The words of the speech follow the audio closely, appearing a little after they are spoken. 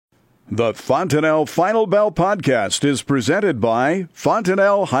The Fontanelle Final Bell podcast is presented by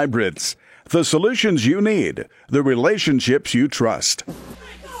Fontanelle Hybrids. The solutions you need, the relationships you trust.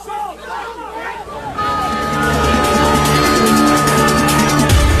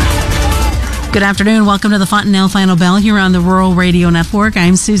 Good afternoon. Welcome to the Fontanelle Final Bell here on the Rural Radio Network.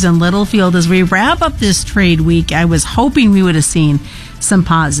 I'm Susan Littlefield. As we wrap up this trade week, I was hoping we would have seen some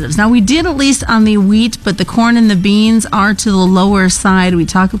positives. Now, we did at least on the wheat, but the corn and the beans are to the lower side. We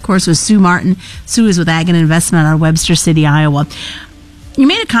talk, of course, with Sue Martin. Sue is with Ag and Investment out of Webster City, Iowa. You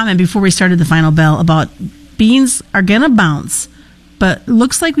made a comment before we started the Final Bell about beans are going to bounce, but it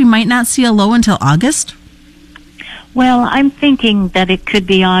looks like we might not see a low until August. Well, I'm thinking that it could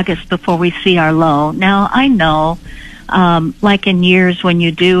be August before we see our low. Now, I know, like in years when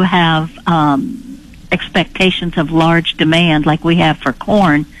you do have expectations of large demand like we have for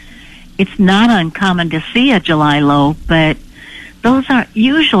corn, it's not uncommon to see a July low, but those are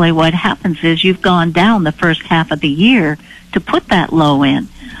usually what happens is you've gone down the first half of the year to put that low in.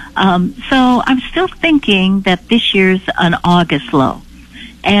 So I'm still thinking that this year's an August low,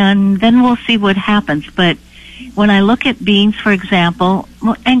 and then we'll see what happens. But when I look at beans, for example,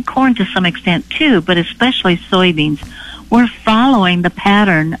 and corn to some extent too, but especially soybeans, we're following the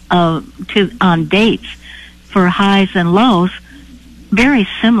pattern on dates for highs and lows very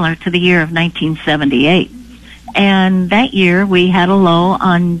similar to the year of 1978. And that year we had a low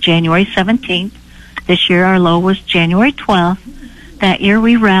on January 17th. This year our low was January 12th. That year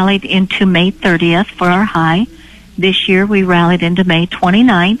we rallied into May 30th for our high. This year we rallied into May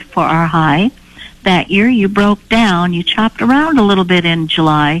 29th for our high. That year you broke down, you chopped around a little bit in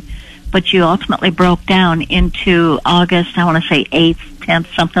July, but you ultimately broke down into August, I want to say 8th,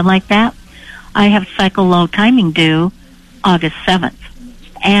 10th, something like that. I have cycle low timing due August 7th.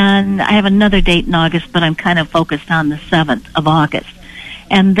 And I have another date in August, but I'm kind of focused on the 7th of August.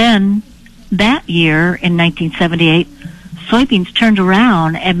 And then that year in 1978, soybeans turned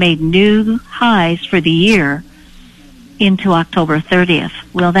around and made new highs for the year into October 30th.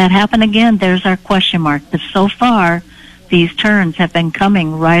 Will that happen again? There's our question mark. But so far, these turns have been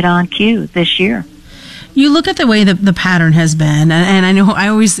coming right on cue this year. You look at the way that the pattern has been, and I know I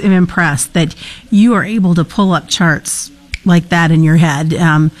always am impressed that you are able to pull up charts like that in your head.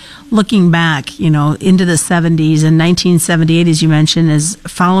 Looking back, into the 70s and 1978, as you mentioned, is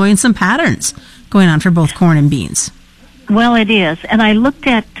following some patterns going on for both corn and beans. Well, it is. And I looked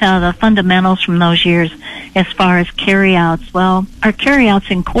at the fundamentals from those years as far as carryouts. Well, our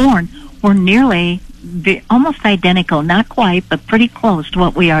carryouts in corn were nearly almost identical, not quite, but pretty close to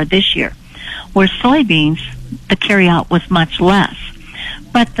what we are this year. Where soybeans, the carryout was much less.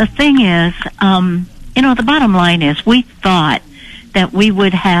 But the thing is, the bottom line is we thought that we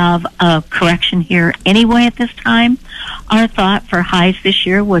would have a correction here anyway at this time. Our thought for highs this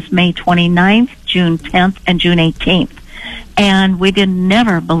year was May 29th, June 10th, and June 18th. And we did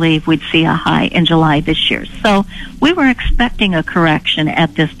never believe we'd see a high in July this year. So we were expecting a correction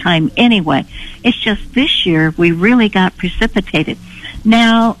at this time anyway. It's just this year we really got precipitated.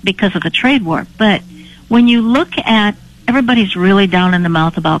 Now, because of the trade war. But when you look at, everybody's really down in the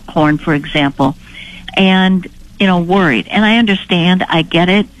mouth about corn, for example, and, worried. And I understand, I get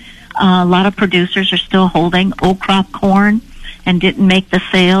it. A lot of producers are still holding old crop corn and didn't make the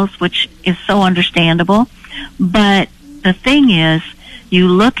sales, which is so understandable. But the thing is, you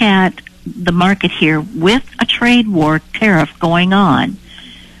look at the market here with a trade war tariff going on,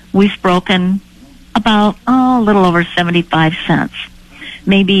 we've broken about, a little over 75 cents.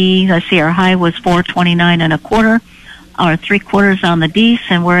 Maybe, let's see, our high was 4.29 and a quarter, or 3/4 on the D's,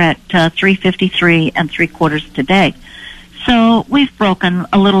 and we're at 3.53 and 3/4 today. So we've broken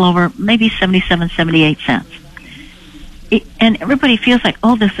a little over maybe 77, 78 cents. And everybody feels like,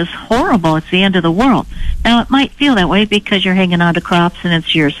 oh, this is horrible. It's the end of the world. Now, it might feel that way because you're hanging on to crops and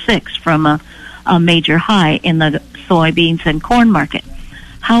it's year 6 from a major high in the soybeans and corn market.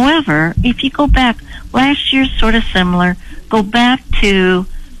 However, if you go back, last year's sort of similar. Go back to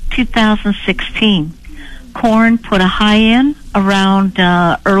 2016. Corn put a high in around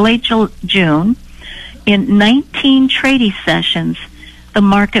early June. In 19 trading sessions, the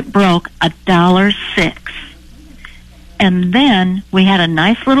market broke $1.06. And then we had a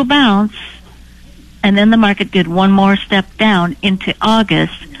nice little bounce, and then the market did one more step down into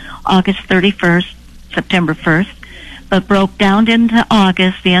August 31st, September 1st, but broke down into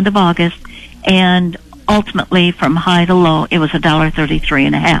August, the end of August, and ultimately from high to low, it was $1.33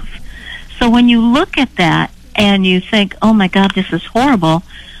 and a half. So when you look at that and you think, oh my God, this is horrible,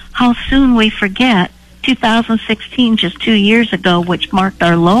 how soon we forget 2016, just 2 years ago, which marked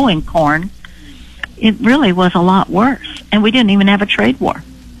our low in corn, it really was a lot worse. And we didn't even have a trade war.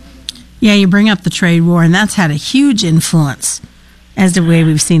 Yeah, you bring up the trade war, and that's had a huge influence as the way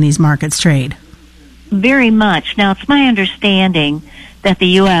we've seen these markets trade. Very much. Now, it's my understanding that the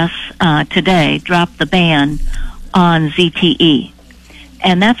U.S. Today dropped the ban on ZTE,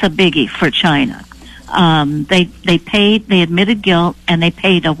 and that's a biggie for China. They admitted guilt, and they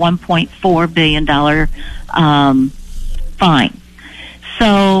paid a $1.4 billion fine.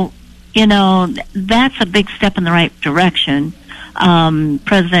 So, that's a big step in the right direction.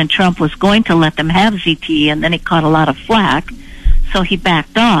 President Trump was going to let them have ZTE, and then he caught a lot of flack, so he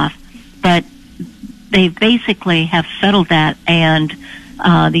backed off. But they basically have settled that, and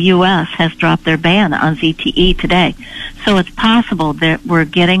the U.S. has dropped their ban on ZTE today. So it's possible that we're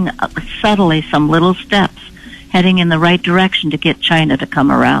getting subtly some little steps heading in the right direction to get China to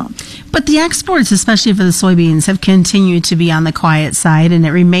come around. But the exports, especially for the soybeans, have continued to be on the quiet side, and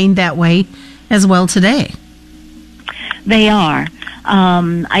it remained that way as well today. They are.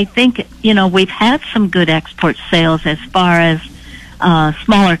 I think, we've had some good export sales as far as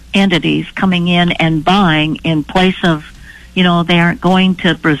smaller entities coming in and buying in place of, they aren't going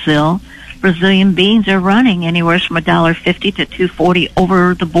to Brazil. Brazilian beans are running anywhere from $1.50 to $2.40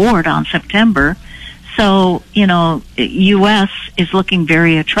 over the board on September. So, U.S. is looking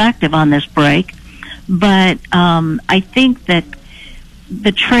very attractive on this break. But I think that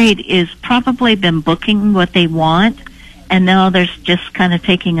the trade is probably been booking what they want, and now they're just kind of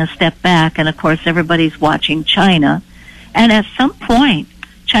taking a step back. And, of course, everybody's watching China. And at some point,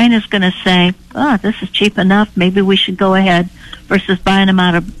 China's going to say, this is cheap enough. Maybe we should go ahead versus buying them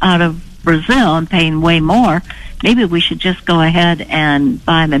out of Brazil and paying way more. Maybe we should just go ahead and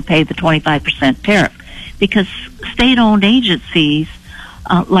buy them and pay the 25% tariff. Because state-owned agencies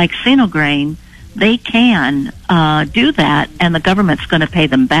like Sinograin, they can do that, and the government's going to pay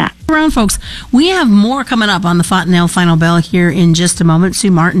them back. Around, folks, we have more coming up on the Fontanelle Final Bell here in just a moment.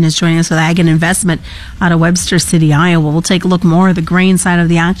 Sue Martin is joining us with Ag and Investment out of Webster City, Iowa. We'll take a look more at the grain side of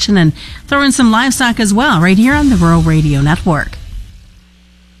the action and throw in some livestock as well, right here on the Rural Radio Network.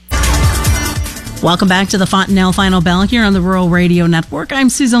 Welcome back to the Fontanelle Final Bell here on the Rural Radio Network. I'm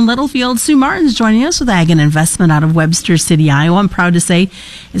Susan Littlefield. Sue Martin's joining us with Ag and Investment out of Webster City, Iowa. I'm proud to say,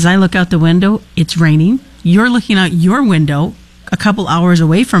 as I look out the window, it's raining. You're looking out your window a couple hours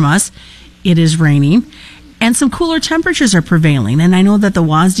away from us. It is raining. And some cooler temperatures are prevailing. And I know that the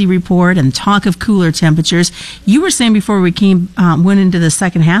WASDE report and talk of cooler temperatures, you were saying before we went into the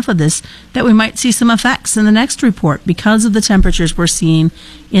second half of this, that we might see some effects in the next report because of the temperatures we're seeing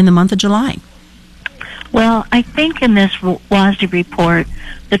in the month of July. Well, I think in this WASDE report,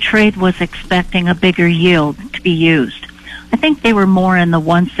 the trade was expecting a bigger yield to be used. I think they were more in the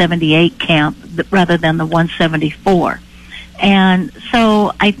 178 camp rather than the 174. And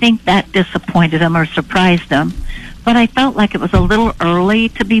so I think that disappointed them or surprised them. But I felt like it was a little early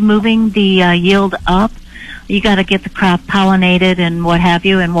to be moving the yield up. You got to get the crop pollinated and what have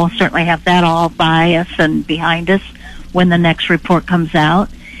you, and we'll certainly have that all by us and behind us when the next report comes out.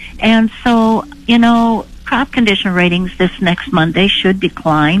 And so, crop condition ratings this next Monday should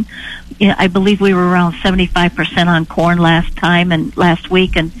decline. I believe we were around 75% on corn last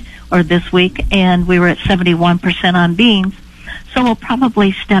week or this week, and we were at 71% on beans. So we'll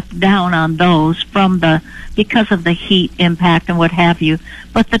probably step down on those because of the heat impact and what have you.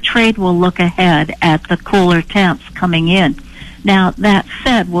 But the trade will look ahead at the cooler temps coming in. Now, that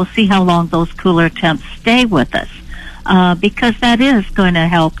said, we'll see how long those cooler temps stay with us. Because that is going to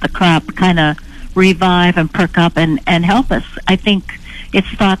help the crop kind of revive and perk up and help us. I think it's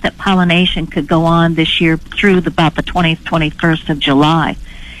thought that pollination could go on this year through about the 20th, 21st of July.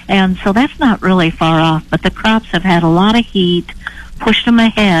 And so that's not really far off, but the crops have had a lot of heat, pushed them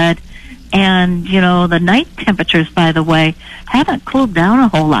ahead, and, the night temperatures, by the way, haven't cooled down a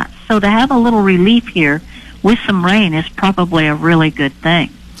whole lot. So to have a little relief here with some rain is probably a really good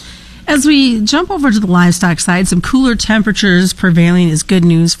thing. As we jump over to the livestock side, some cooler temperatures prevailing is good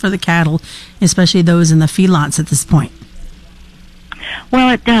news for the cattle, especially those in the feedlots at this point.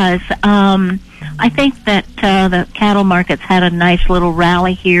 Well, it does. I think that the cattle market's had a nice little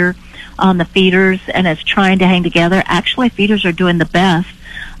rally here on the feeders, and it's trying to hang together. Actually, feeders are doing the best.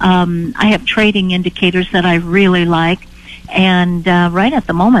 I have trading indicators that I really like, and right at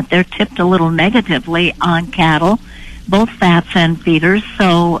the moment, they're tipped a little negatively on cattle, both fats and feeders.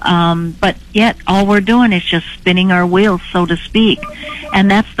 So, but yet all we're doing is just spinning our wheels, so to speak. And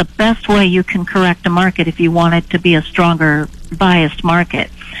that's the best way you can correct a market if you want it to be a stronger biased market.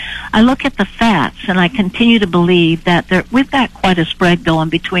 I look at the fats, and I continue to believe that we've got quite a spread going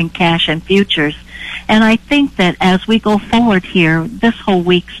between cash and futures. And I think that as we go forward here, this whole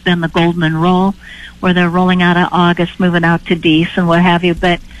week's been the Goldman roll, where they're rolling out of August, moving out to Dees and what have you.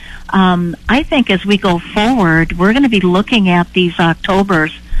 But I think as we go forward, we're going to be looking at these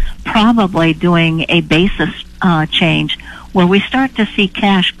Octobers probably doing a basis change where we start to see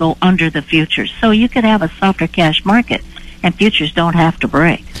cash go under the futures. So you could have a softer cash market and futures don't have to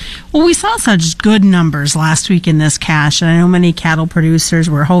break. Well, we saw such good numbers last week in this cash, and I know many cattle producers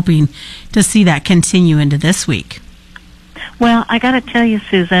were hoping to see that continue into this week. Well, I got to tell you,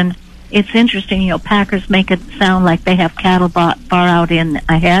 Susan, it's interesting. Packers make it sound like they have cattle bought far out in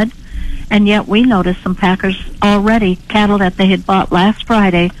ahead, and yet we noticed some Packers already, cattle that they had bought last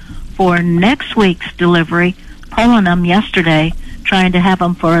Friday for next week's delivery, pulling them yesterday, trying to have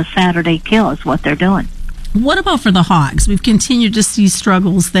them for a Saturday kill is what they're doing. What about for the hogs? We've continued to see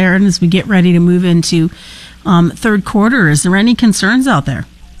struggles there, and as we get ready to move into third quarter, is there any concerns out there?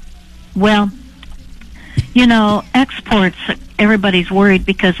 Well, exports, everybody's worried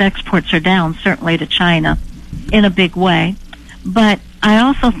because exports are down, certainly to China, in a big way. But I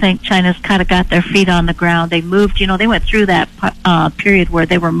also think China's kind of got their feet on the ground. They moved, they went through that period where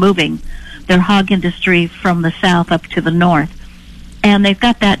they were moving their hog industry from the south up to the north. And they've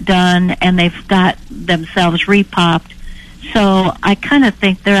got that done, and they've got themselves repopped. So I kind of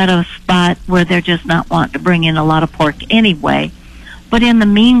think they're at a spot where they're just not wanting to bring in a lot of pork anyway. But in the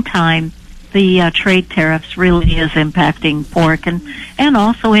meantime, the trade tariffs really is impacting pork and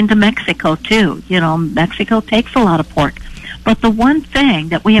also into Mexico, too. Mexico takes a lot of pork. But the one thing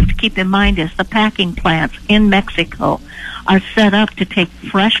that we have to keep in mind is the packing plants in Mexico are set up to take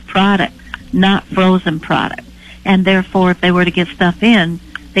fresh product, not frozen product. And therefore, if they were to get stuff in,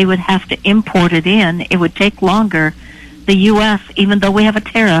 they would have to import it in. It would take longer. The U.S., even though we have a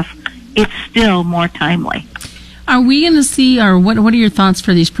tariff, it's still more timely. Are we going to see, or what are your thoughts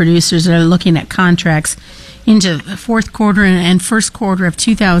for these producers that are looking at contracts into fourth quarter and first quarter of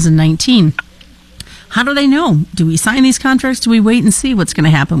 2019? How do they know? Do we sign these contracts? Do we wait and see what's going to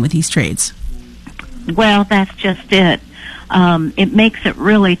happen with these trades? Well, that's just it. It makes it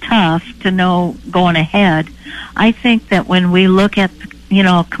really tough to know going ahead. I think that when we look at,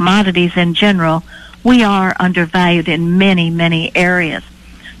 commodities in general, we are undervalued in many, many areas.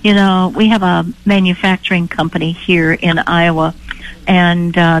 We have a manufacturing company here in Iowa,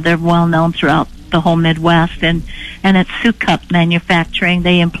 and they're well known throughout the whole Midwest, and it's Sukup Manufacturing.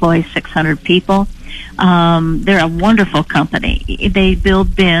 They employ 600 people. They're a wonderful company. They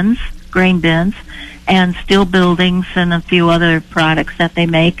build bins, grain bins, and steel buildings and a few other products that they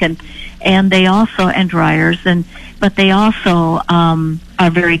make, and they also, and dryers, but they also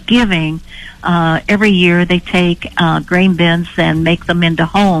are very giving. Every year they take grain bins and make them into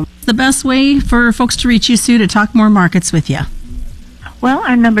homes. The best way for folks to reach you, Sue, to talk more markets with you? Well,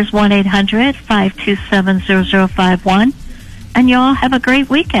 our number's 1-800-527-0051, and you all have a great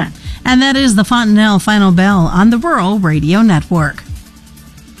weekend. And that is the Fontanelle Final Bell on the Rural Radio Network.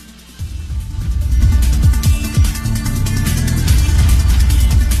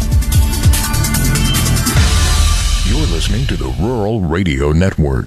 You're listening to the Rural Radio Network.